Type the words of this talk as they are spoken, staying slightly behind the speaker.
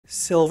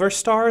Silver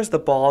Star is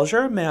the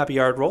Bolliger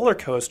Mabillard roller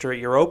coaster at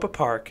Europa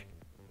Park.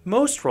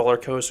 Most roller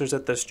coasters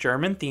at this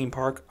German theme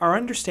park are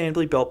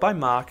understandably built by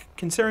Mack,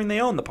 considering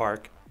they own the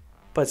park.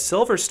 But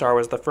Silver Star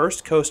was the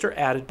first coaster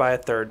added by a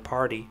third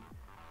party.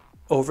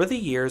 Over the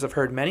years, I've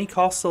heard many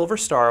call Silver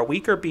Star a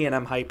weaker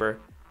B&M hyper.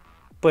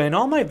 But in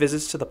all my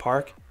visits to the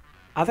park,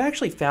 I've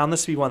actually found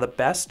this to be one of the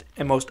best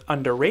and most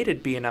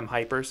underrated B&M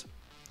hypers.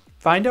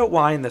 Find out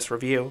why in this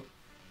review.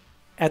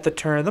 At the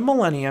turn of the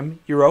millennium,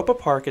 Europa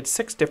Park had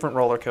 6 different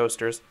roller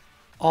coasters,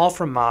 all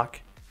from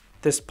Mack.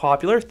 This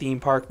popular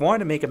theme park wanted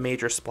to make a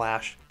major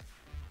splash.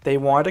 They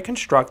wanted to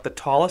construct the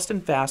tallest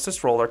and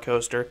fastest roller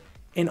coaster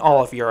in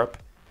all of Europe,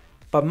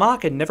 but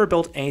Mack had never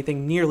built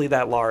anything nearly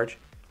that large,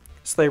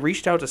 so they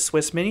reached out to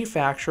Swiss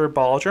manufacturer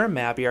Bolliger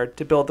Mabillard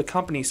to build the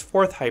company's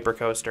 4th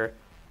hypercoaster.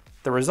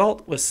 The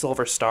result was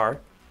Silver Star.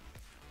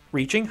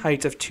 Reaching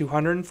heights of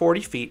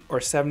 240 feet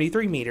or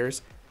 73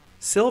 meters,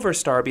 Silver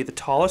Star be the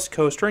tallest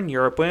coaster in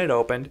Europe when it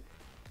opened,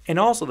 and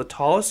also the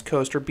tallest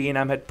coaster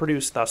B&M had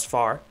produced thus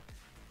far.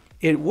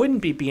 It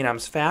wouldn't be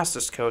B&M's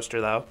fastest coaster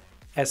though,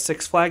 as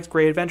Six Flags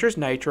Great Adventures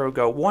Nitro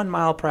go 1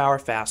 mile per hour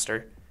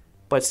faster,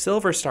 but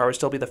Silver Star would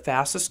still be the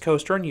fastest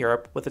coaster in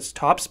Europe with its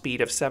top speed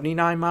of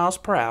 79 miles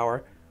per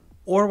hour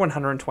or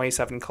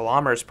 127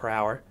 kilometers per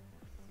hour.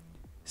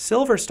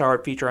 Silver Star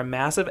would feature a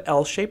massive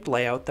L-shaped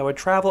layout that would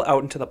travel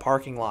out into the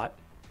parking lot.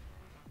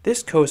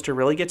 This coaster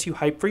really gets you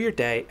hyped for your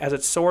day as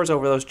it soars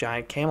over those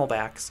giant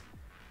camelbacks.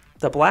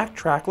 The black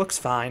track looks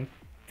fine,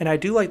 and I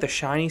do like the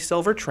shiny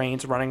silver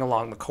trains running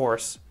along the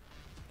course.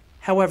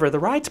 However, the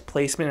ride's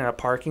placement in a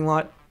parking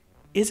lot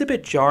is a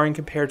bit jarring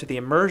compared to the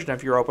immersion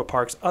of Europa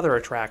Park's other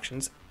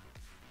attractions,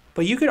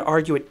 but you could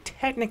argue it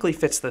technically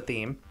fits the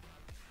theme.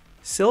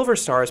 Silver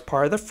Star is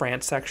part of the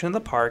France section of the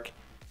park,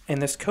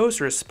 and this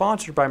coaster is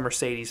sponsored by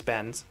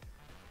Mercedes-Benz.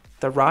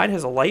 The ride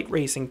has a light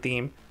racing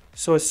theme,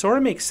 so it sort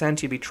of makes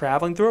sense you'd be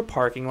traveling through a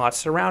parking lot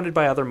surrounded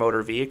by other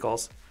motor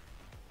vehicles.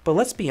 But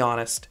let's be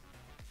honest,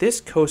 this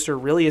coaster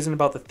really isn't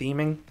about the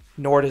theming,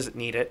 nor does it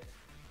need it.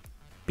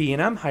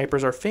 B&M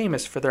hypers are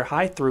famous for their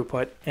high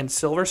throughput, and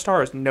Silver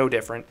Star is no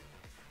different.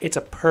 It's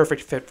a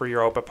perfect fit for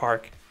Europa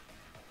Park.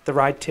 The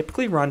ride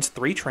typically runs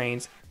 3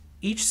 trains,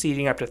 each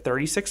seating up to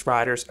 36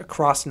 riders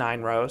across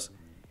 9 rows.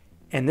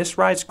 And this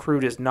ride's crew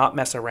does not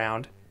mess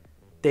around.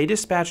 They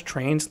dispatch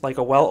trains like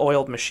a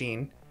well-oiled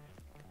machine.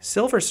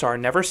 Silver Star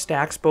never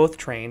stacks both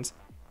trains,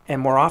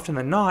 and more often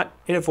than not,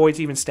 it avoids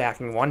even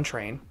stacking one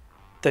train.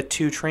 The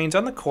 2 trains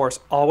on the course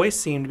always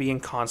seem to be in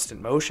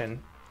constant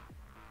motion.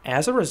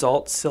 As a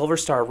result, Silver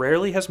Star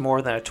rarely has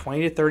more than a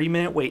 20 to 30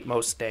 minute wait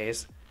most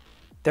days.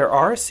 There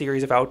are a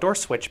series of outdoor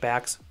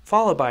switchbacks,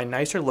 followed by a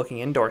nicer looking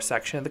indoor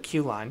section of the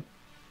queue line.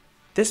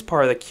 This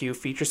part of the queue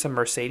features some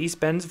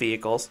Mercedes-Benz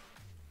vehicles,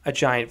 a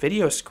giant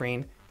video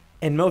screen,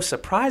 and most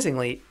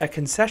surprisingly, a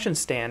concession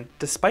stand,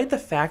 despite the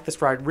fact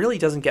this ride really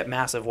doesn't get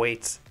massive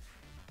waits.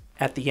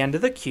 At the end of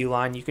the queue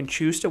line, you can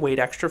choose to wait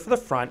extra for the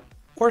front,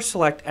 or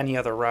select any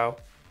other row.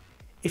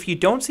 If you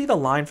don't see the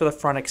line for the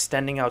front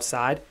extending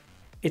outside,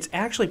 it's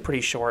actually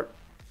pretty short,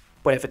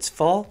 but if it's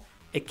full,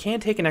 it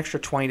can take an extra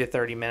 20 to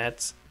 30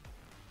 minutes.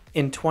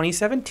 In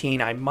 2017,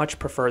 I much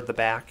preferred the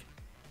back,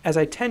 as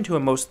I tend to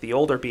in most of the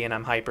older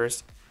B&M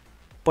hypers,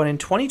 but in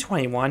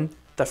 2021,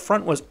 the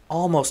front was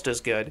almost as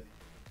good.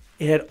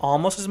 It had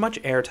almost as much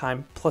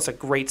airtime, plus a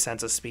great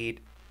sense of speed.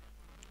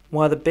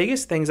 One of the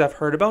biggest things I've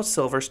heard about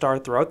Silver Star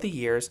throughout the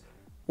years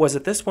was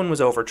that this one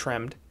was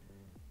over-trimmed.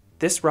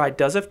 This ride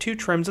does have 2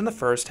 trims in the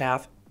first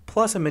half,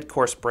 plus a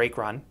mid-course brake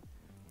run.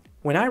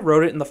 When I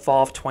rode it in the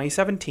fall of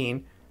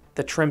 2017,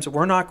 the trims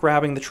were not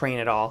grabbing the train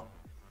at all.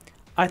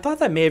 I thought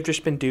that may have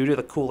just been due to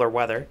the cooler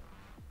weather.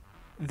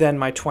 Then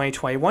my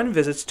 2021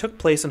 visits took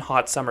place in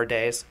hot summer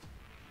days.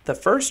 The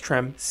first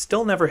trim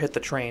still never hit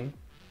the train.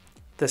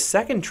 The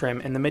second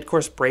trim and the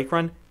mid-course brake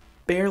run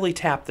barely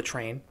tapped the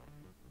train.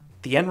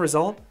 The end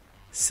result?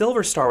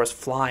 Silver Star was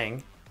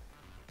flying.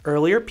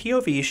 Earlier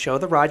POVs show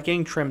the ride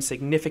getting trimmed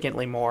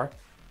significantly more,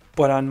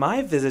 but on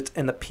my visits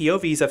and the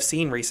POVs I've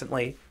seen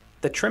recently,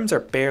 the trims are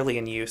barely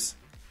in use.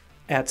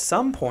 At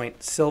some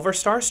point, Silver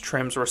Star's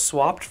trims were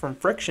swapped from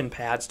friction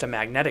pads to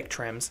magnetic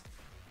trims,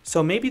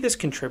 so maybe this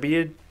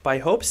contributed, but I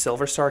hope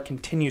Silver Star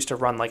continues to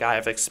run like I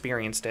have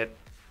experienced it.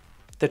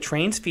 The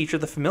trains feature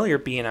the familiar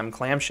B&M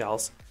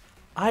clamshells.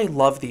 I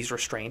love these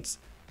restraints.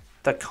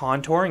 The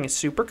contouring is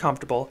super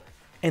comfortable,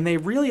 and they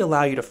really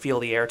allow you to feel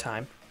the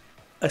airtime,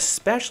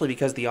 especially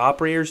because the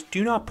operators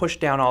do not push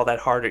down all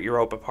that hard at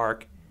Europa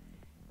Park,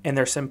 and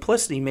their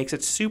simplicity makes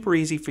it super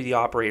easy for the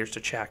operators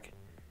to check.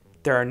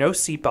 There are no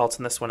seatbelts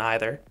in this one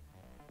either.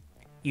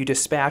 You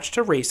dispatch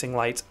to racing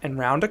lights and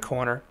round a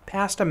corner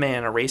past a man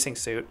in a racing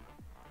suit.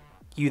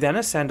 You then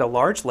ascend a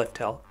large lift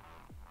hill.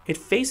 It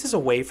faces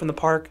away from the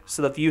park,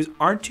 so the views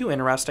aren't too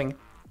interesting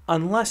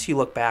unless you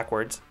look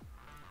backwards.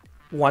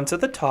 Once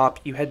at the top,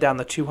 you head down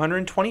the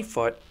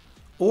 220-foot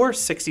or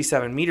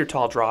 67-meter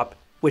tall drop,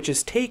 which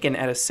is taken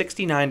at a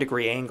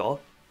 69-degree angle.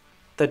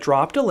 The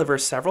drop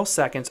delivers several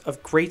seconds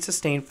of great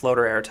sustained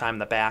floater airtime in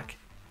the back.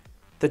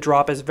 The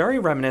drop is very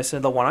reminiscent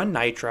of the one on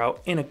Nitro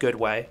in a good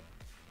way.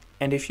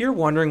 And if you're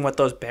wondering what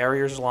those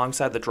barriers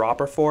alongside the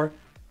drop are for,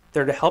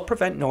 they're to help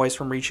prevent noise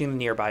from reaching the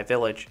nearby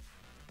village.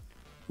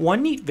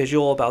 One neat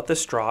visual about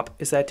this drop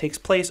is that it takes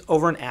place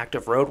over an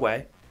active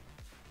roadway.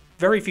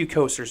 Very few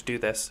coasters do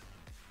this.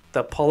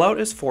 The pullout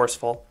is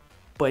forceful,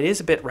 but it is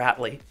a bit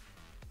rattly.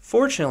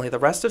 Fortunately, the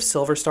rest of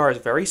Silver Star is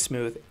very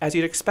smooth, as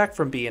you'd expect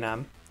from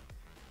B&M.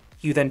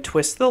 You then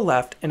twist to the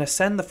left and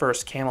ascend the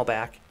first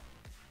camelback.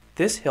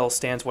 This hill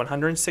stands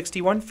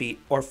 161 feet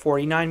or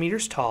 49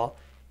 meters tall,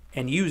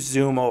 and you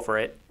zoom over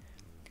it.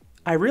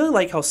 I really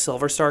like how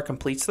Silver Star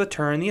completes the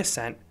turn and the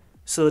ascent,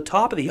 so the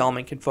top of the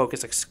element can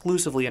focus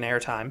exclusively on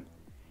airtime.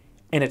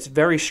 And it's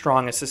very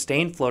strong in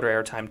sustained floater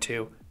airtime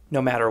too,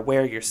 no matter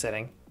where you're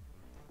sitting.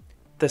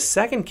 The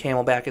second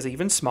camelback is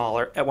even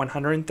smaller at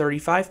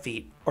 135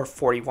 feet or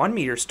 41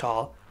 meters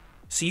tall,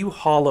 so you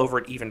haul over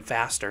it even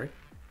faster.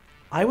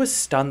 I was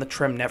stunned the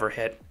trim never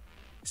hit,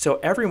 so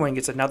everyone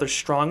gets another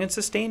strong and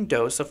sustained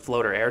dose of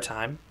floater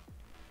airtime.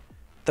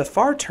 The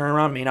far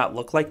turnaround may not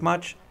look like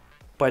much,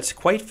 but it's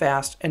quite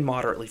fast and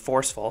moderately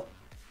forceful.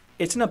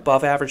 It's an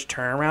above average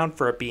turnaround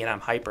for a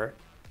B&M Hyper.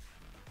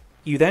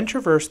 You then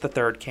traverse the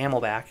third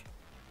camelback.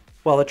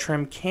 While the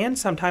trim can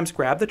sometimes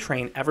grab the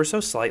train ever so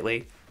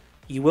slightly,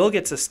 you will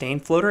get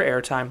sustained floater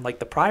airtime like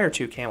the prior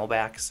two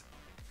camelbacks.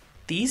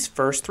 These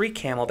first three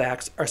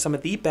camelbacks are some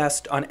of the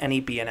best on any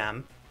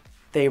B&M.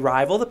 They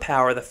rival the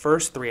power of the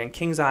first three on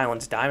Kings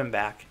Island's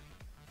Diamondback.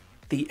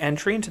 The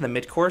entry into the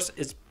midcourse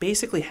is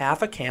basically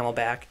half a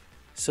camelback,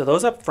 so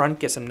those up front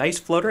get some nice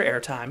floater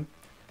airtime,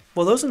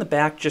 while those in the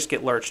back just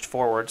get lurched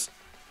forwards.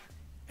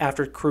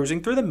 After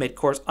cruising through the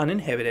midcourse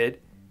uninhibited,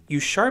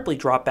 you sharply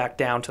drop back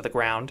down to the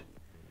ground.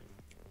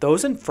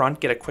 Those in front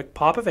get a quick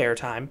pop of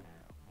airtime,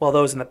 while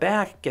those in the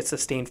back get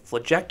sustained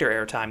flagector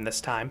airtime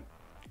this time.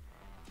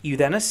 You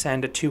then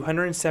ascend a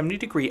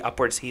 270-degree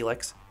upwards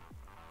helix.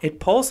 It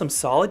pulls some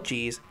solid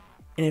Gs,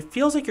 and it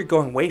feels like you're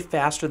going way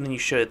faster than you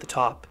should at the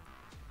top.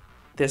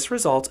 This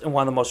results in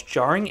one of the most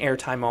jarring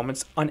airtime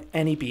moments on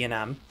any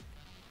B&M.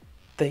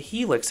 The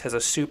helix has a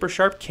super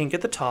sharp kink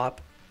at the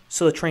top,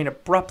 so the train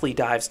abruptly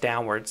dives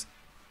downwards.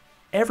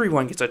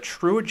 Everyone gets a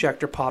true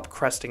ejector pop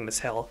cresting this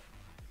hill.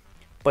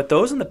 But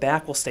those in the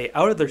back will stay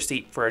out of their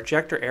seat for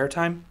ejector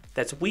airtime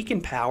that's weak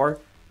in power,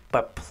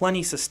 but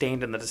plenty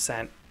sustained in the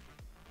descent.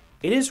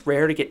 It is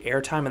rare to get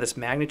airtime of this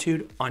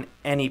magnitude on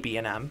any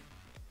B&M.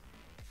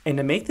 And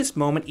to make this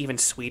moment even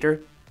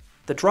sweeter,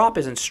 the drop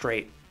isn't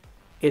straight.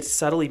 It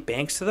subtly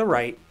banks to the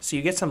right, so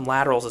you get some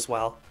laterals as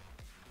well.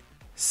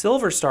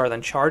 Silver Star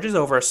then charges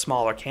over a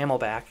smaller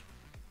camelback.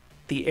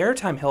 The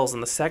airtime hills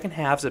in the second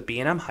halves of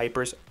B&M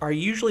Hypers are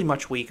usually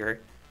much weaker,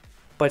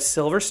 but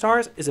Silver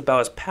Star's is about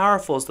as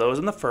powerful as those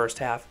in the first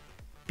half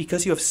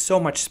because you have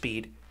so much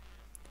speed.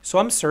 So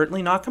I'm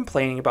certainly not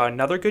complaining about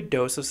another good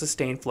dose of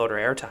sustained floater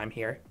airtime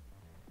here.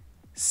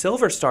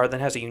 Silver Star then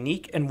has a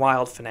unique and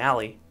wild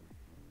finale.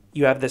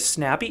 You have this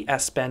snappy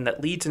S-bend that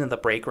leads into the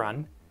brake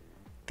run.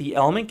 The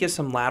element gives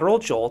some lateral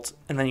jolts,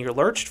 and then you're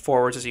lurched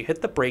forwards as you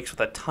hit the brakes with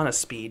a ton of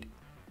speed.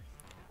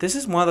 This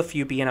is one of the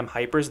few B&M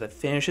Hypers that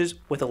finishes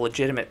with a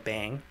legitimate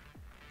bang.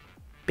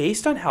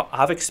 Based on how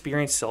I've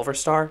experienced Silver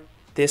Star,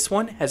 this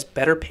one has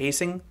better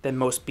pacing than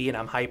most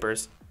B&M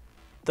Hypers.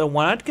 The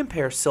one I'd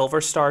compare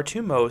Silver Star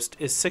to most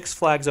is Six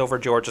Flags Over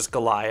George's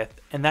Goliath,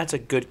 and that's a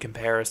good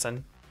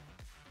comparison.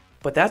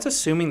 But that's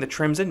assuming the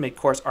trims in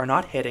midcourse are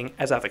not hitting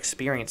as I've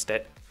experienced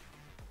it.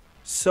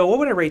 So what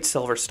would I rate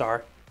Silver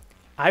Star?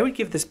 I would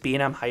give this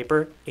B&M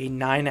Hyper a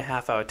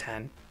 9.5 out of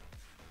 10.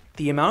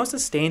 The amount of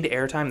sustained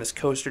airtime this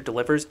coaster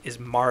delivers is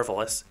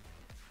marvelous,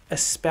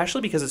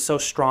 especially because it's so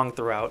strong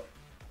throughout.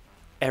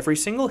 Every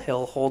single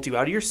hill holds you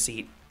out of your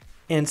seat,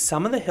 and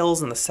some of the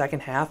hills in the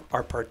second half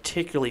are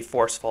particularly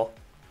forceful.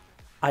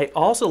 I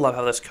also love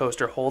how this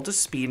coaster holds its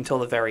speed until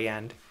the very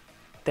end.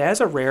 That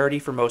is a rarity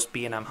for most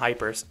B&M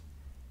Hypers.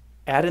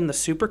 Add in the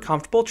super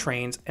comfortable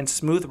trains and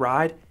smooth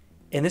ride,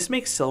 and this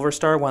makes Silver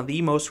Star one of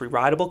the most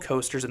re-rideable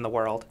coasters in the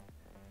world.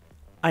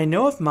 I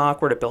know if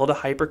Mack were to build a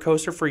hyper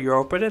coaster for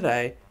Europa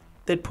today,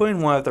 they'd put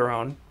in one of their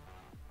own,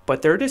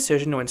 but their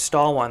decision to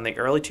install one in the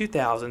early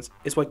 2000s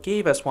is what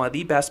gave us one of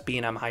the best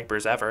B&M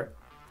Hypers ever.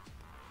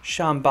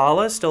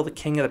 Shambhala is still the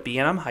king of the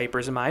B&M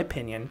Hypers in my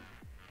opinion,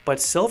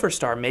 but Silver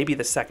Star may be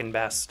the second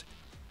best.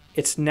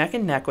 It's neck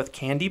and neck with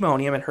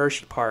Candymonium at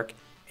Hershey Park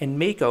and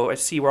Mako at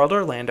SeaWorld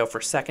Orlando for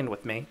second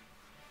with me.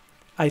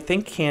 I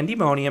think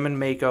Candymonium and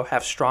Mako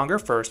have stronger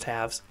first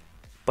halves,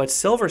 but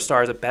Silver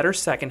Star is a better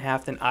second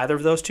half than either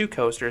of those two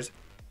coasters,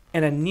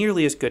 and a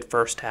nearly as good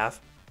first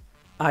half.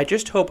 I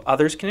just hope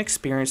others can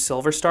experience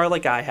Silver Star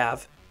like I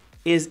have.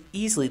 It is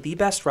easily the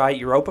best ride at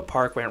Europa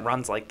Park when it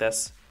runs like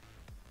this.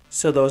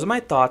 So those are my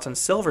thoughts on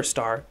Silver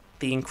Star,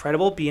 the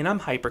incredible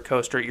B&M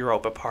hypercoaster at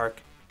Europa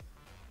Park.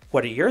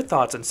 What are your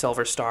thoughts on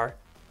Silver Star?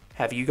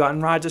 Have you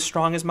gotten rides as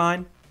strong as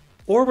mine?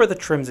 Or were the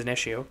trims an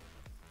issue?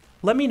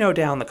 Let me know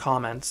down in the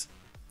comments.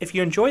 If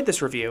you enjoyed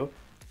this review,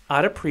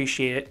 I'd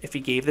appreciate it if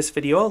you gave this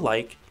video a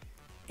like,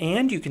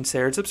 and you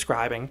considered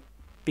subscribing,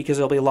 because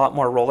there'll be a lot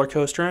more roller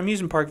coaster and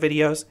amusement park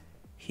videos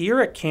here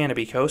at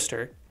Canopy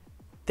Coaster.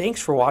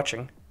 Thanks for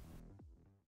watching.